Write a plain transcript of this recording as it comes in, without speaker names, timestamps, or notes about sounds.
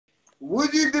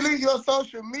Would you delete your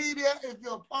social media if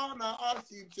your partner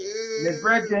asks you to? Miss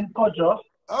Brendan Kodjo.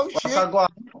 Oh shit!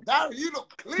 Darren, you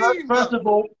look clean. First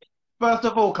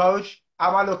of all, coach, how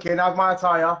am I looking? How's my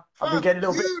attire? I've been getting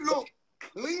a little bit. You look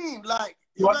clean, like.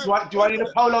 Do I need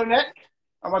a polo neck?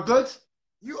 Am I good?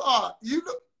 You are. You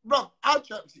look, bro. I'll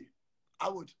trap you. I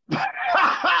would.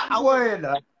 I would.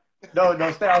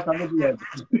 No, stay out. I'm with you.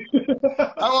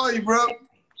 How are you, bro?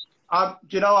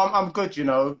 You know, I'm good. You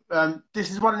know,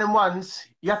 this is one of them ones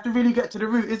you have to really get to the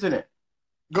root, isn't it?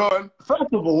 Go on.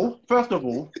 First of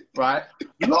all, right?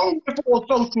 Long before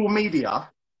social media,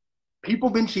 people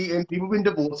been cheating, people been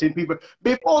divorcing, people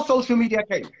before social media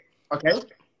came. Okay.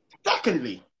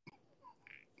 Secondly,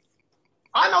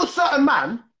 I know certain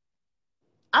man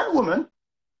and woman.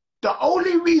 The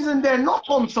only reason they're not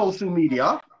on social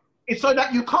media is so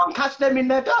that you can't catch them in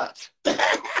their dirt.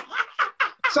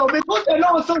 So because they're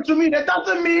not on social media,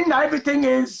 doesn't mean that everything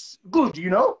is good, you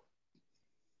know?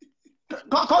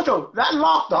 Kojo, that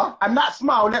laughter and that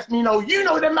smile lets me know you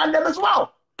know them and them as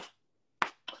well.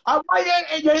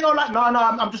 You know, like, no,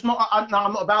 I'm just not, no,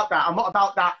 I'm not about that. I'm not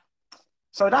about that.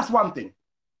 So that's one thing.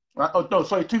 Right? Oh, no,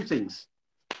 sorry, two things.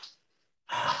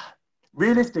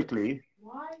 Realistically,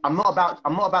 I'm not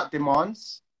about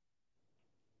demands.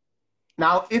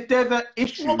 Now, if there's an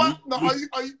issue, it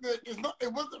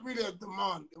wasn't really a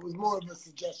demand. It was more of a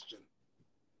suggestion.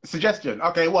 Suggestion.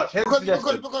 Okay, watch. Here's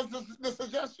because the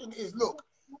suggestion is, look,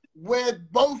 we're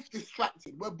both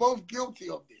distracted. We're both guilty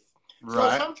of this.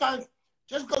 Right. So sometimes,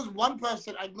 just because one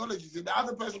person acknowledges it, the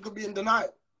other person could be in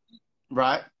denial.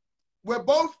 Right. We're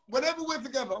both, whenever we're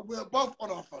together, we're both on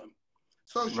our phone.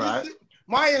 So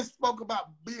Maya spoke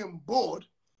about being bored,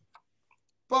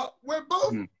 but we're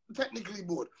both technically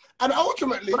bored. And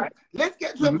ultimately, let's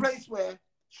get to a place where,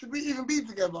 should we even be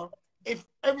together, if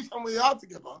every time we are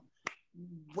together,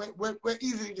 we're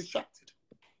easily distracted.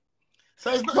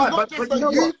 So it's not just a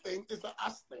you thing, it's an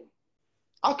us thing.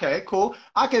 Okay, cool.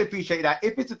 I can appreciate that.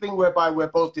 If it's a thing whereby we're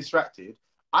both distracted,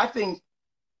 I think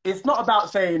it's not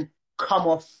about saying come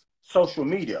off social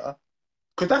media,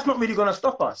 because that's not really going to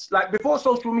stop us. Like before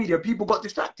social media, people got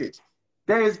distracted.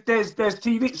 There's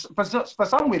TV. For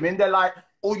some women, they're like,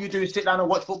 all you do is sit down and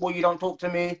watch football, you don't talk to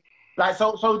me. Like,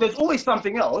 so there's always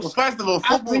something else. Well, first of all,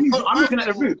 I'm looking at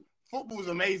the root. Football's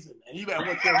amazing, and you better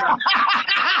watch your mouth.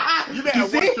 You better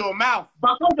watch your mouth.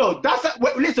 But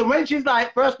listen, when she's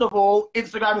like, first of all,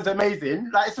 Instagram is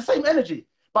amazing, like it's the same energy.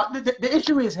 But the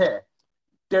issue is here.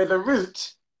 There's a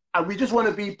root, and we just want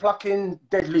to be plucking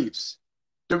dead leaves.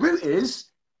 The root is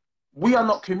we are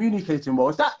not communicating well.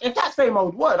 It's that same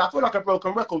old word. I feel like a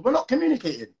broken record. We're not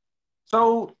communicating.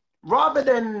 So rather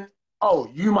than, oh,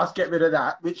 you must get rid of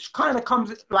that, which kind of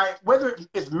comes like whether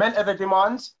it's meant as a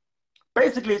demand,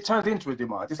 basically it turns into a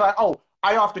demand. It's like, oh,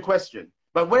 I asked a question.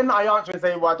 But when I answer and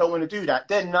say, well, I don't want to do that,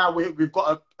 then now we've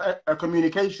got a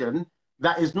communication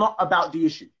that is not about the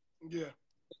issue. Yeah.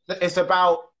 It's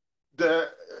about the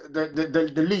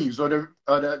leaves or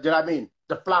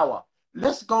the flower.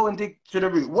 Let's go and dig to the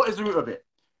root. What is the root of it?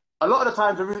 A lot of the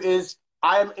times the root is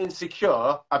I am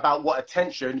insecure about what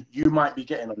attention you might be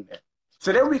getting on there.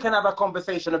 So then we can have a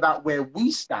conversation about where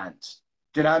we stand.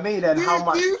 Do you know what I mean? And how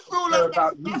much do you feel like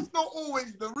that's not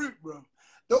always the root, bro?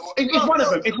 It's one of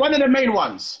them. It's one of the main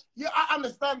ones. Yeah, I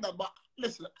understand that. But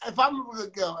listen, if I'm with a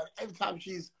girl and every time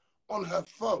she's on her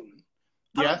phone,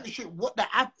 I don't give a shit what the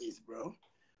app is, bro.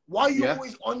 Why are you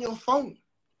always on your phone?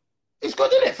 It's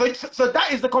good, isn't it? So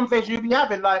that is the conversation you'll be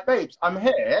having. Like, babes, I'm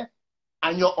here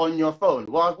and you're on your phone.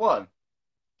 One. Do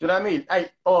you know what I mean? Hey,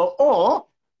 or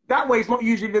that way is not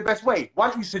usually the best way. Why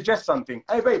don't you suggest something?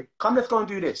 Hey, babe, come, let's go and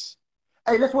do this.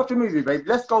 Hey, let's watch a movie, babe.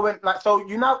 Let's go and like. So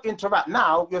you now interact.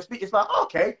 Now your speech is like,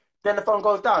 okay. Then the phone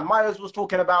goes down. Myers was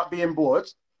talking about being bored,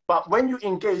 but when you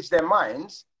engage their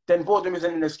minds, then boredom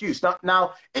isn't an excuse.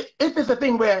 Now, if it's a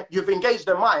thing where you've engaged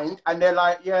their mind and they're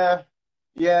like, yeah,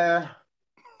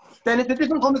 then it's a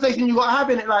different conversation you got to have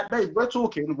in it. Like, babe, we're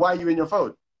talking. Why are you in your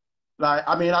phone? Like,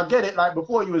 I mean, I get it. Like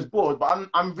before, you was bored, but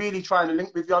I'm really trying to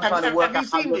link with you. I'm trying to work out. Have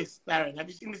you seen this, Darren? Have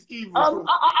you seen this evil?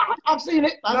 I've seen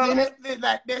it. I've seen it.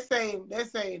 Like they're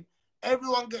saying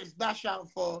everyone gets dash out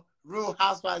for Real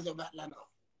Housewives of Atlanta.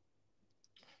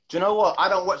 Do you know what? I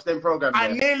don't watch them programs. I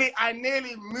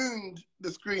nearly mooned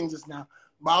the screen just now,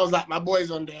 but I was like, my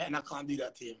boy's on there, and I can't do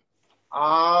that to him.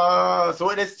 So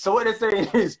what they're saying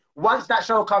is, once that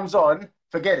show comes on,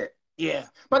 forget it. Yeah.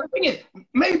 But the thing is,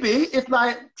 maybe it's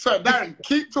like... Sorry, Darren,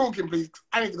 keep talking, please.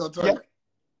 I need to go to the toilet.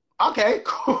 Okay,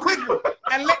 cool. Quickly.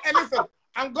 And listen,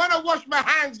 I'm going to wash my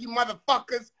hands, you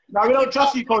motherfuckers. No, we don't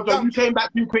trust you, Kojo. You came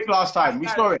back too quick last time. We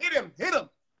saw it. Hit him.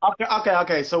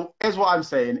 Okay. So here's what I'm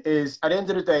saying is, at the end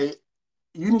of the day,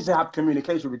 you need to have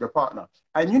communication with your partner.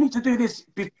 And you need to do this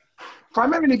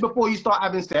primarily before you start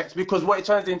having sex, because what it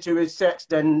turns into is sex,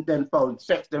 then phone,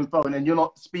 sex, then phone, and you're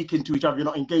not speaking to each other, you're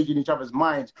not engaging each other's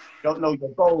minds, you don't know your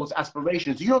goals,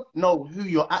 aspirations, you don't know who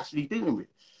you're actually dealing with.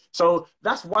 So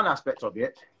that's one aspect of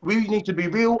it. We need to be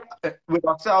real with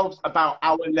ourselves about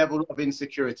our level of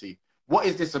insecurity. What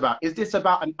is this about? Is this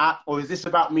about an app, or is this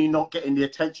about me not getting the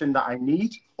attention that I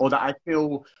need or that I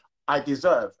feel I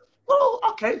deserve? Well,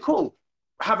 okay, cool.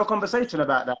 Have a conversation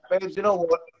about that. Babes, you know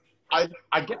what? I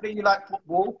get that you like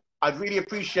football. I'd really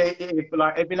appreciate it if,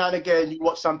 like, every now and again you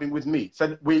watch something with me.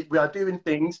 So we are doing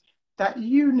things that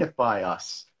unify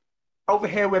us. Over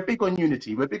here, we're big on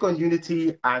unity. We're big on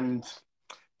unity and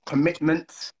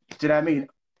commitment. Do you know what I mean?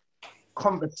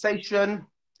 Conversation.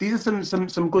 These are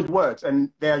some good words, and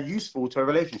they are useful to a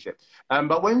relationship.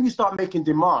 But when you start making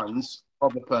demands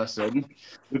of a person,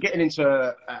 we're getting into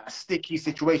a sticky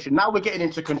situation. Now we're getting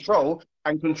into control.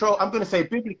 And control, I'm going to say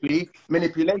biblically,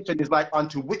 manipulation is like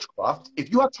unto witchcraft.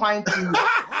 If you are trying to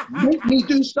make me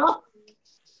do stuff,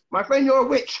 my friend, you're a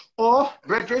witch. Or,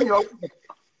 brethren, you're a witch.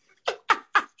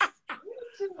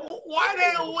 Why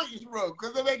they a witch, bro?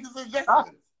 Because they're making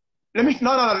suggestions.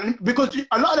 No. Because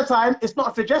a lot of the time, it's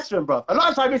not a suggestion, bro. A lot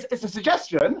of the time, it's a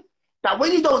suggestion that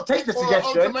when you don't take the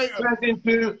suggestion, it turns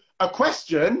into a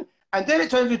question. And then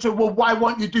it turns into, well, why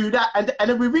won't you do that? And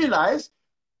then we realize,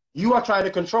 you are trying to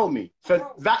control me.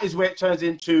 So that is where it turns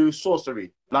into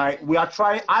sorcery. Like,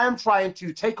 I am trying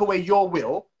to take away your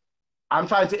will. I'm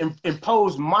trying to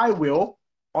impose my will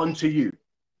onto you.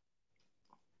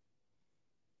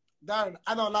 Darren,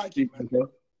 I don't like you, man.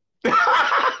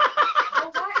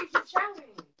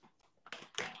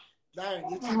 Darren,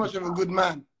 you're too much of a good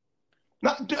man.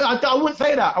 No, I wouldn't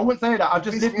say that. I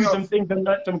just lived through some things and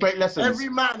learned some great lessons. Every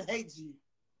man hates you.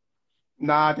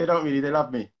 Nah, they don't really. They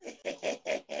love me.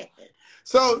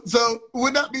 So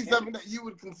would that be something that you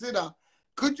would consider?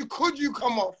 Could you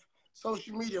come off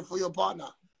social media for your partner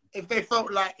if they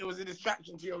felt like it was a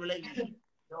distraction to your relationship?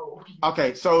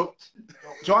 Okay, so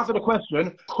to answer the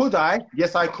question, could I?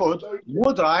 Yes, I could.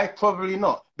 Would I? Probably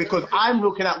not, because I'm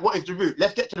looking at what is the root.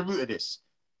 Let's get to the root of this.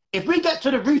 If we get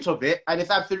to the root of it and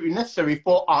it's absolutely necessary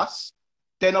for us,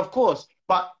 then of course.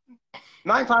 But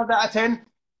 9 times out of 10,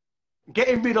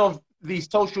 getting rid of the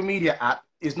social media app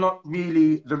is not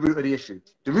really the root of the issue.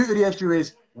 The root of the issue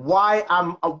is why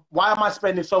am I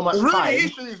spending so much time? The root of the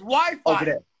issue is Wi-Fi. Over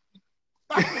there.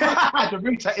 The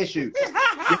root of the issue.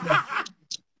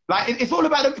 Like, it's all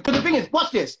about because the thing is,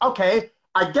 watch this. Okay,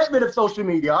 I get rid of social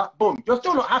media. Boom, you're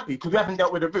still not happy because we haven't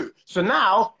dealt with the root. So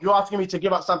now you're asking me to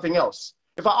give up something else.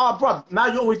 It's like, oh, bro, now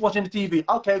you're always watching the TV.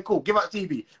 Okay, cool, give up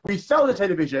TV. We sell the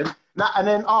television, now, and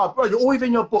then, oh, bro, you're always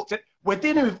in your books. We're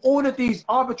dealing with all of these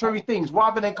arbitrary things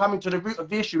rather than coming to the root of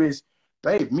the issue is,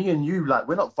 babe, me and you, like,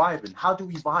 we're not vibing. How do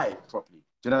we vibe properly?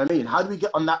 Do you know what I mean? How do we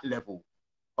get on that level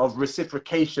of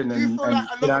reciprocation? Do you feel like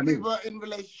a lot of people are in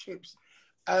relationships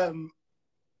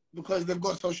because they've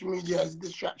got social media as a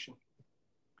distraction?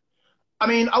 I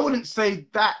mean, I wouldn't say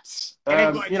that.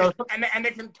 And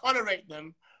they can tolerate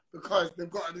them because they've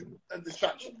got a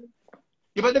distraction.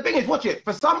 Yeah, but the thing is, watch it.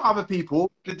 For some other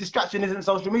people, the distraction isn't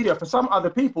social media. For some other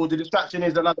people, the distraction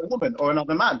is another woman or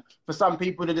another man. For some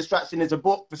people, the distraction is a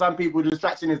book. For some people, the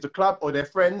distraction is the club or their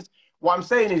friends. What I'm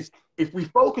saying is, if we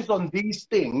focus on these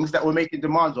things that we're making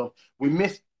demands of, we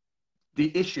miss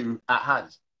the issue at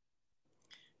hand.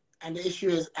 And the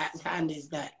issue at hand is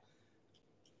that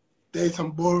there's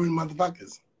some boring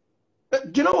motherfuckers.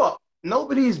 But do you know what?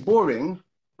 Nobody is boring,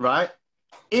 right?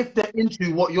 If they're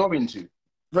into what you're into.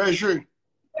 Very true.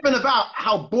 Even about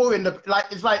how boring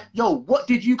it's like, yo, what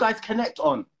did you guys connect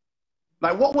on?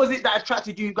 Like, what was it that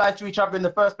attracted you guys to each other in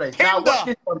the first place? Tinder. Now, watch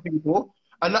this one, people.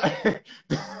 I'm not even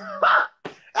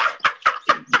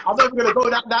gonna go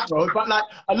that road, but like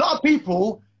a lot of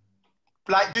people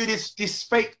like do this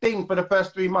fake thing for the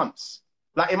first 3 months.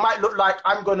 Like, it might look like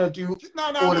I'm gonna do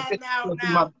all the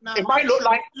 3 months. It might look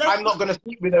like I'm not gonna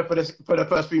speak with her for the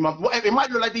first 3 months. Whatever. It might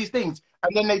look like these things,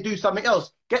 and then they do something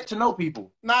else. Get to know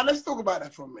people. Now let's talk about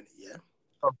that for a minute. Yeah.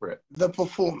 Go for it. The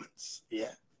performance.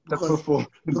 Yeah.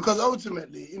 Because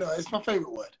ultimately, you know, it's my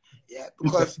favorite word. Yeah.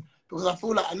 Because I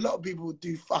feel like a lot of people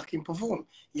do fucking perform.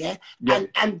 Yeah.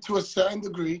 And to a certain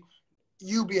degree,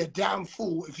 you be a damn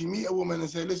fool if you meet a woman and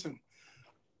say, listen,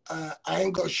 I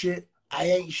ain't got shit. I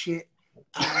ain't shit.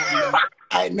 I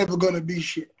ain't never gonna be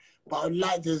shit, but I'd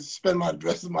like to spend the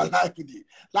rest of my life with you.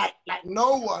 Like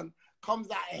no one comes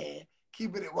out here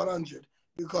keeping it 100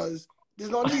 because there's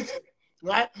no need to,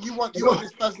 right? You want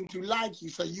this person to like you,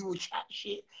 so you will chat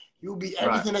shit. You'll be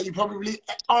everything that you probably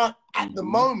aren't at the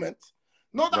moment.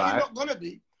 Not that you're not gonna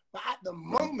be, but at the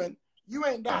moment you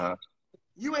ain't that.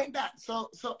 you ain't that. So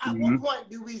at what point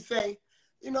do we say,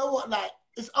 you know what, like,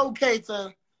 it's okay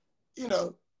to, you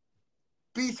know,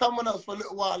 be someone else for a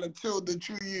little while until the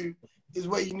true you is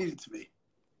where you need it to be?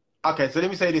 Okay, so let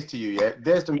me say this to you, yeah?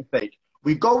 There's the mistake.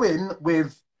 We go in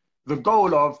with the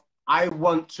goal of, I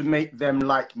want to make them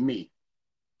like me.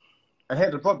 And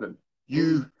here's the problem.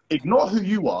 You ignore who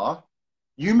you are,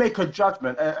 you make a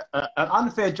judgment, an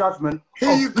unfair judgment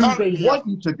of who they want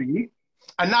you to be,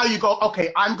 and now you go,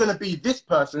 okay, I'm going to be this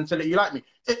person so that you like me.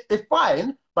 It's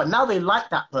fine, but now they like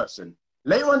that person.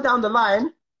 Later on down the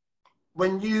line,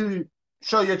 when you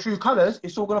show your true colors,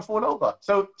 it's all going to fall over.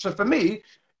 So for me,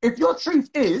 if your truth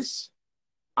is,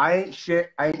 I ain't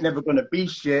shit, I ain't never going to be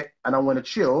shit, and I want to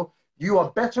chill, you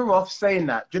are better off saying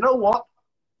that. Do you know what?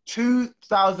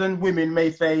 2,000 women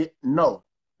may say no,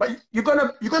 but you're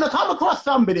gonna come across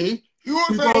somebody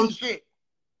who goes, shit.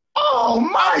 Oh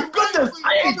my goodness!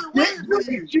 I ain't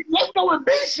shit. Let's go and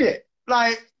be shit.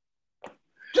 Like,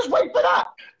 just wait for that.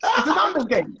 It's a numbers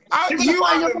game. You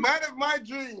are the man of my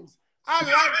dreams. I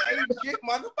like ain't shit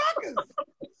motherfuckers.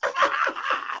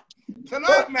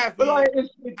 Tonight, Matthew,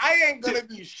 I ain't gonna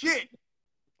be shit.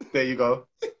 There you go.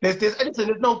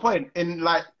 There's no point in,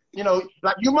 like, you know,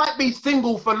 like, you might be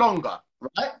single for longer,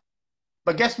 right?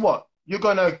 But guess what? You're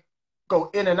gonna go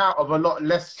in and out of a lot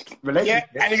less relationships.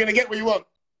 Yeah, and you're gonna get what you want.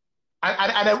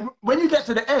 And when you get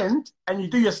to the end and you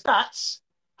do your stats,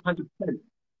 100%.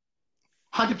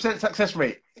 100% success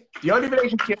rate. The only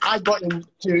relationship I got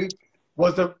into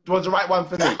was the right one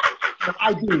for me.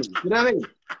 Ideally, you know what I mean?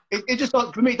 It just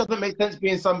don't, for me, it doesn't make sense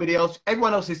being somebody else.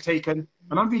 Everyone else is taken,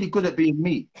 and I'm really good at being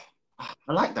me.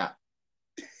 I like that.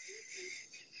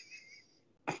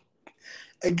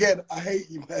 Again, I hate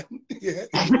you, man. Yeah.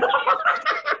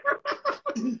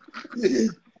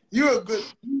 You're good.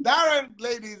 Darren,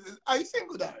 ladies, are you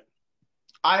single, Darren?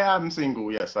 I am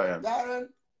single, yes, I am. Darren,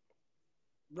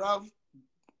 bruv,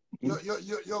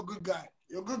 you're a good guy.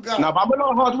 You're a good guy. No, but I'm a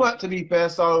lot of hard work, to be fair,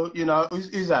 so, you know,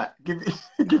 who's that? Give it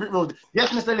real. Yes,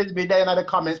 Mr. Lisby, there in the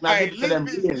comments, man. Hey,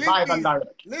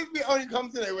 Lisby only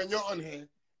comes today when you're on here.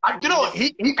 You know what?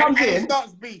 He comes in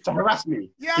to harass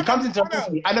me. Yeah, he comes in to harass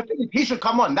me. And the thing is, he should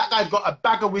come on. That guy's got a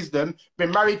bag of wisdom,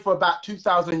 been married for about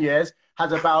 2,000 years,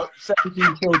 has about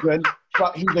 17 children,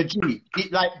 but he's a G.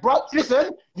 Like, bro,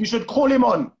 listen, you should call him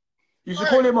on. You should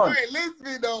call him on. Wait,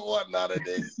 Lisby don't want none of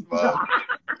this, bro.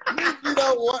 Lisby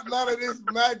don't want none of this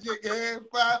magic here,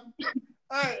 fam.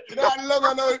 Hey, you know how long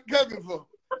I know Kevin for?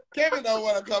 Kevin don't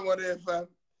want to come on here, fam.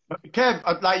 Kev,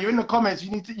 like, you're in the comments.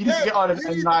 You need to get on and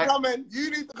like.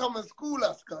 You need to come and school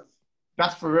us, cuz.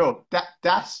 That's for real.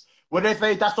 That's what they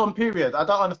say. That's on period. I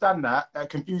don't understand that. That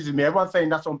confuses me. Everyone's saying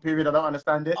that's on period. I don't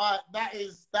understand it.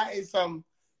 That's some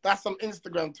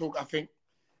Instagram talk, I think.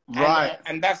 Right.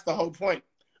 And that's the whole point.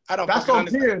 I don't. That's on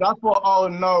period. That's what. Oh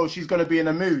no, she's gonna be in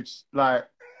the mood. Like,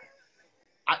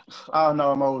 I don't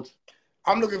know. I'm old.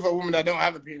 I'm looking for a woman that don't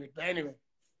have a period. But anyway.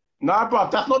 Nah, bro,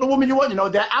 that's not the woman you want. You know,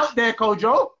 they're out there,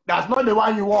 Kojo. That's not the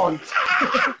one you want.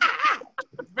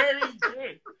 Very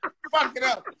good. Fuck it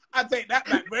up. I take that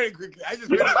back very quickly. I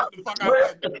just realized what the fuck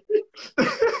I said.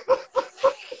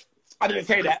 I didn't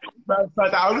say that.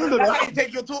 That's how you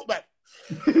take your talk back.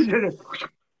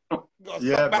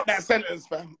 Yeah, back that sentence,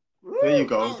 fam. There you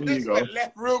go. There you go.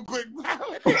 Left real quick.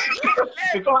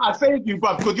 I saved you,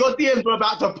 bro, because your DMs were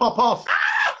about to pop off.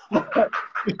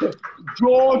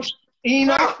 George.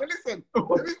 Ina. Listen,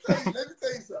 let me tell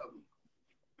you something.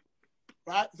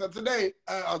 Right? So today,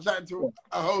 I was chatting to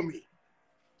a homie.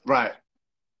 Right.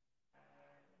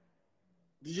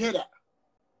 Did you hear that?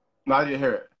 No, I didn't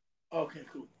hear it. Okay,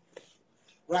 cool.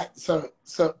 Right, so.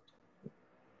 Is that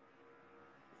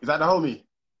the homie?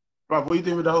 Bro, what are you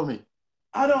doing with the homie?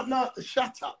 I don't know.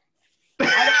 Shut up.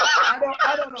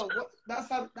 I don't know.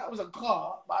 That was a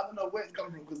car, but I don't know where it's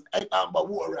coming from because ain't nothing but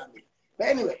water around me. But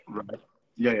anyway. Right.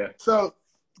 Yeah. So,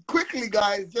 quickly,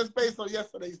 guys, just based on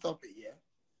yesterday's topic,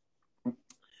 we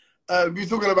were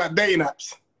talking about dating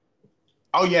apps.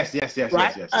 Oh, yes.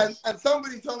 Right? Yes. And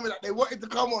somebody told me that they wanted to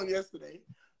come on yesterday,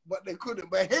 but they couldn't.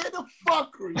 But hear the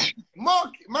fuckery.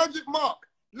 Magic Mark,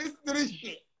 listen to this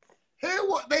shit. Hear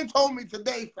what they told me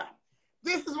today, fam.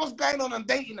 This is what's going on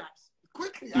dating apps.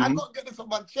 Quickly, I got to get this on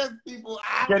my chest, people.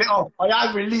 Get it off. Oh,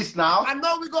 yeah, release now. I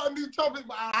know we got a new topic,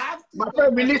 but I have to. My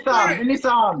friend, release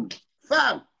on.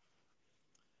 Fam.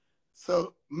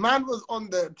 So, man was on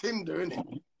the Tinder,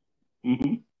 innit?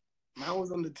 Mm-hmm. Man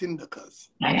was on the Tinder, cuz.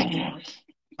 Man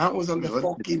was on the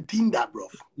fucking Tinder, bro.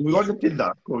 He was on the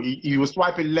Tinder. Cool. He was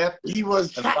swiping left. He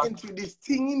was chatting to this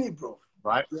thing, innit, bro?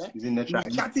 Right. Yeah? He's in there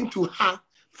chatting. He was chatting to her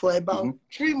for about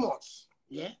 3 months.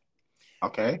 Yeah?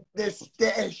 Okay. They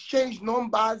exchange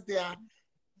numbers. They are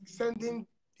sending,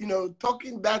 you know,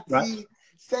 talking dirty,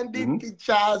 sending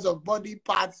pictures of body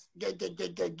parts, get.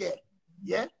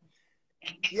 Yeah?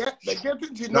 Yeah? They're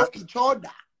getting to know each other.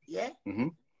 Yeah?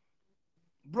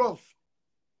 Bro,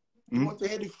 you want to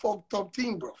hear the fucked up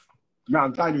thing, bro? No,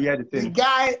 I'm trying to hear the thing. The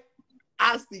guy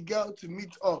asked the girl to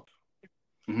meet up.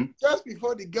 Just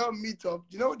before the girl meet up,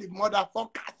 you know what the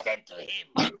motherfucker said to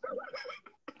him?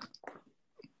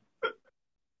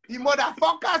 The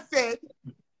motherfucker said,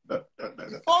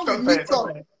 before we meet up,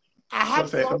 I have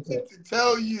something to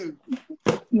tell you.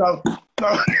 No.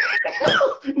 No.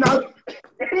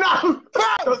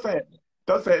 Don't say it.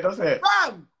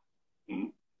 Fam!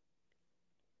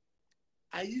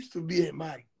 I used to be a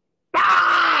man.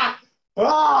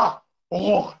 Oh.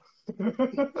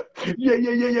 Yeah.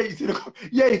 You see the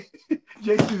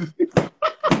too.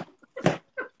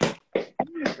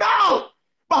 No!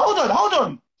 But hold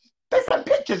on. There's some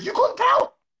pictures. You couldn't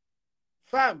tell.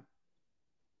 Fam,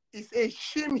 it's a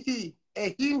she.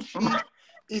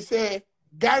 It's a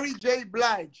Gary J.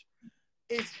 Blige.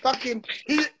 It's fucking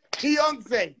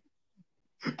Beyonce.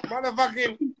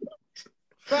 Motherfucking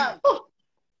fam.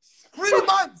 3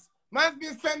 months. Man's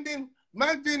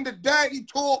doing the dirty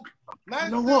talk.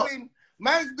 Man's doing fucking.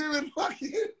 Man's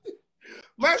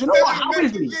sending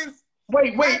messages.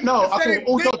 Wait, no. Okay,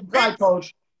 all jokes aside,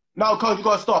 coach. No, coach, you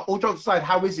gotta stop. All jokes aside,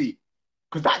 how is he?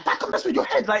 Because that can mess with your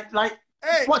head. Like.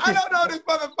 Hey, I don't know this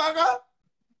motherfucker.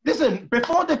 Listen,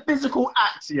 before the physical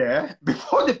act,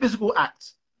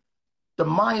 the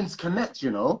minds connect, you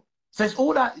know? So it's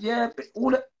all that,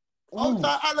 Also,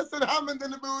 Alison Hammond in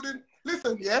the building.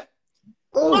 Listen, yeah?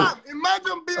 Man,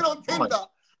 imagine being on Tinder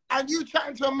and you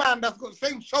chatting to a man that's got the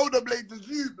same shoulder blades as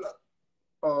you, blood.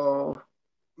 Oh.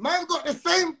 Man's got the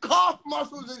same calf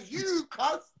muscles as you,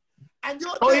 cuz. And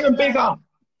you're even bigger.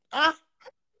 Huh?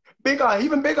 Bigger,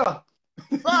 even bigger.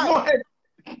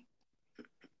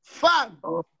 Fam.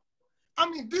 I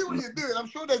mean, do what you're doing. I'm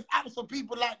sure there's apps for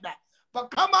people like that. But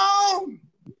come on.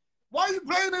 Why are you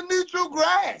playing in neutral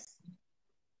grass?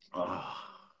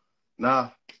 Nah.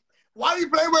 Why are you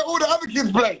playing where all the other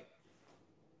kids play?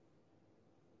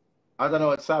 I don't know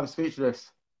what Sam, speechless.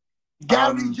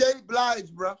 Gary J.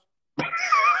 Blige, bro.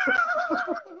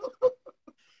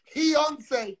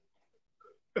 Beyonce.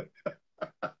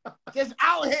 Just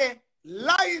out here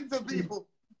lying to people.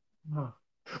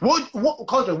 What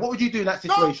would you do in that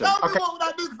situation? Don't tell me what would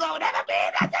I do, because I would never be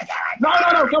in that situation.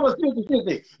 No, come on,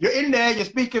 seriously. You're in there, you're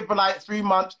speaking for like 3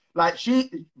 months. Like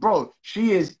she's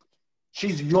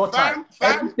your type.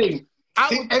 Everything.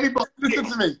 Everybody listen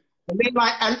to me. And then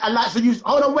so you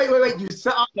hold on, wait. You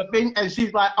set up the thing and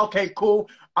she's like, okay, cool.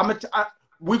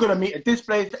 We're gonna meet at this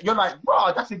place. You're like,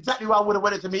 bro, that's exactly where I would have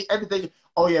wanted to meet. Everything.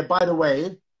 Oh yeah, by the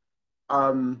way,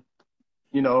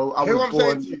 you know, I was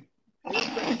born.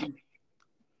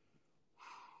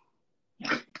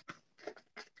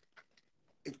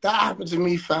 If that happened to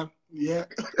me, fam, yeah.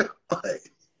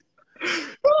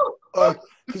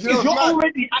 Because you're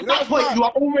already at that point. You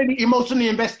are already emotionally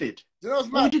invested. You know what's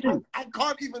mad? What would you do? I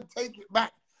can't even take it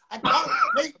back. I can't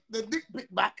take the dick pic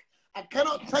back. I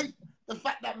cannot take the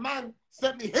fact that man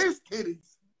sent me his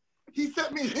titties. He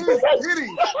sent me his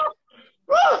titties.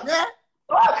 Yeah.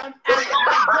 And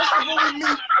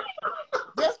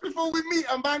just before we meet,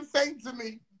 a man saying to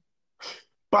me,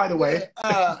 by the way,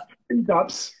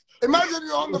 dubs. Imagine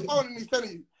you're on the phone and he's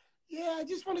telling you, yeah, I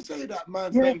just want to say that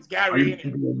man's name's Gary.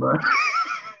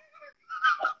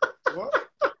 What?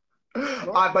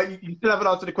 But you still haven't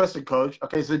answered the question, coach.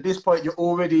 Okay, so at this point you're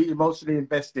already emotionally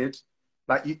invested.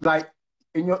 You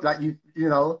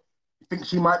know, you think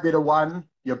she might be the one.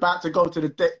 You're about to go to the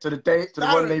date, to the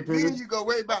one day period. You go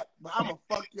way back, but I'm gonna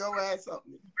fuck your ass up.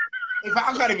 In fact,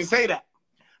 I can't even say that.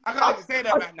 I can't even say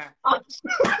that right now. I can't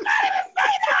even say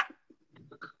that.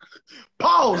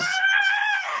 Pause.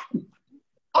 You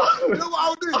know what I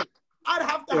would do? I'd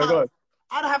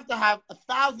have to have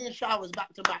 1,000 showers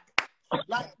back to back.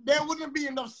 Like there wouldn't be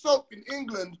enough soap in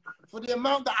England for the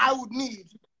amount that I would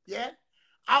need. Yeah.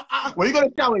 Well, you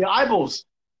gonna shower your eyeballs,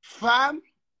 fam.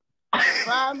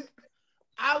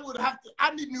 I would have to.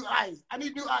 I need new eyes. I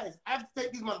have to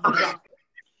take these motherfuckers out.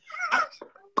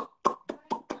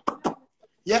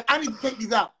 Yeah, I need to take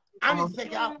these out. I need to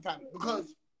take it out, fam,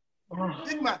 because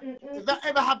think, man, if that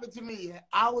ever happened to me, yeah,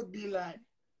 I would be like,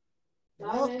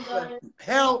 what the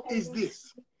hell is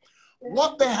this?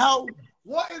 What the hell?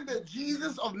 What in the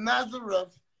Jesus of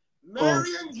Nazareth,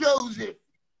 Mary and Joseph,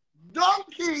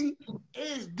 donkey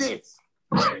is this?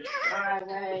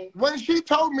 When she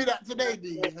told me that today,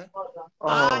 yeah,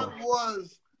 I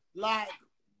was like...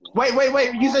 Wait.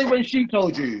 You say when she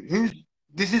told you?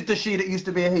 This is the she that used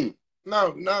to be a he?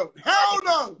 No. Hell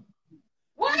no!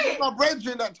 This is my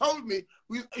brethren that told me.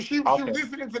 She was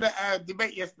listening to the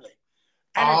debate yesterday.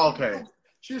 And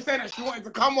she was saying that she wanted to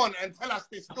come on and tell us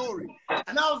this story.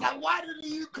 And I was like, why didn't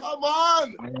you come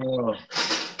on?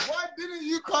 Why didn't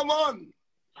you come on?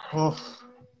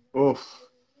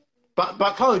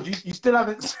 But Coach, you still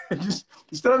haven't you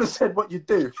still haven't said what you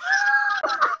do.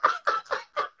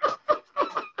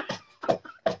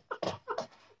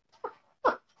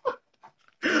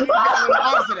 You got an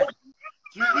answer there.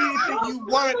 Do you really think you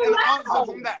wanted an answer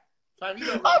from that?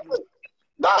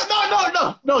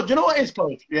 No. Do you know what it is,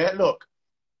 Coach? Yeah, look.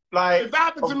 Like, if that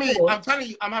happened to me, I'm telling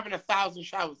you, I'm having 1,000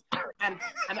 showers. And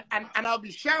I'll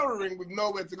be showering with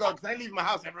nowhere to go because I ain't leaving my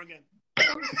house ever again.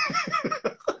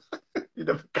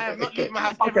 I am not leaving my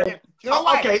house ever again. You know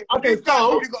why? Okay,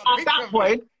 so at that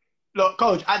point, look,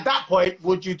 Coach, at that point,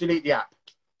 would you delete the app?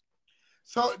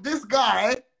 So this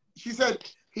guy, she said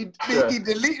he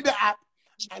deleted the app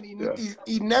and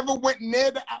he never went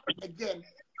near the app again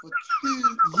for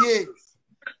 2 years.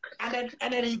 And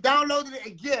then he downloaded it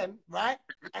again, right?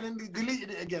 And then he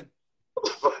deleted it again.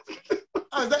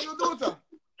 Oh, is that your daughter?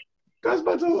 That's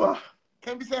my daughter.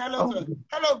 Can we say hello to her?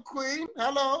 Hello, Queen.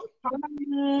 Hello.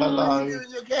 Hello. How you doing?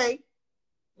 You okay?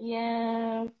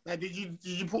 Yeah. Now, did you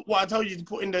put what I told you to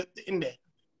put in there?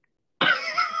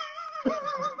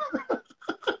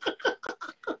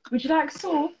 Would you like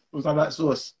sauce? Would I like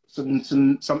sauce? Some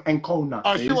Encona.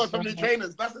 Oh, she wants some new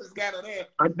trainers. That's what's going on there.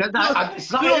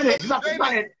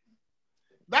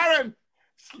 Darren.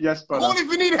 Yes, brother. Call if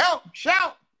you need help.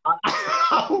 Shout.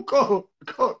 Go.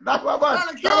 That's my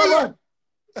man.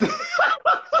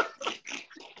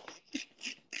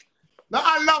 No,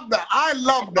 I love that. I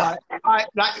love that.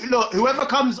 Like, look, whoever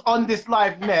comes on this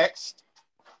live next,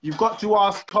 you've got to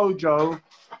ask Kojo.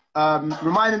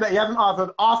 Remind him that he hasn't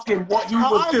answered. Ask him what he would do.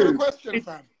 I'll answer the question,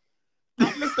 fam.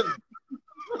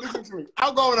 Listen to me.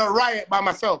 I'll go on a riot by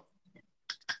myself.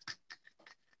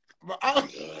 But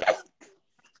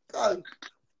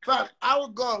fam, I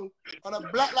would go on a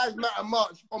Black Lives Matter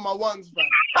march on my ones, fam.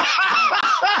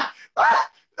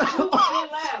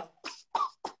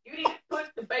 You need to put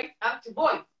the bass out your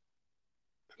voice.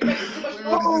 You make too much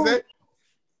What did you say?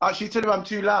 She told him I'm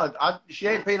too loud. She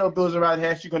ain't paying no bills around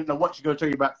here. She's gonna know what she's gonna tell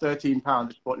you about £13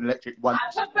 to put an electric one. I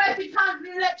took £13 in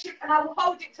the electric and I will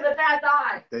hold it till the day I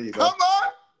die. There you go. Come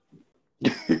on!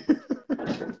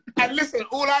 And listen,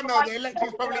 all I know, the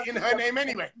electric's probably in her name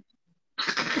anyway.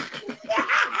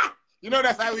 You know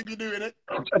that's how we be doing it.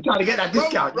 I'm trying to get that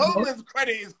discount. Roman's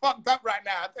credit is fucked up right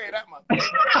now, I'll tell you that much.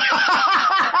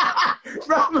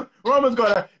 Roman's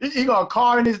got he got a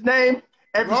car in his name.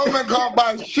 Roman can't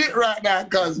buy shit right now,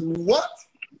 cause what?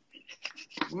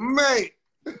 Mate.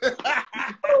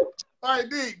 Alright,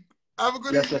 D. Have a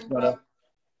good evening. Yes, brother.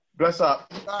 Bless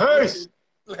up. Peace.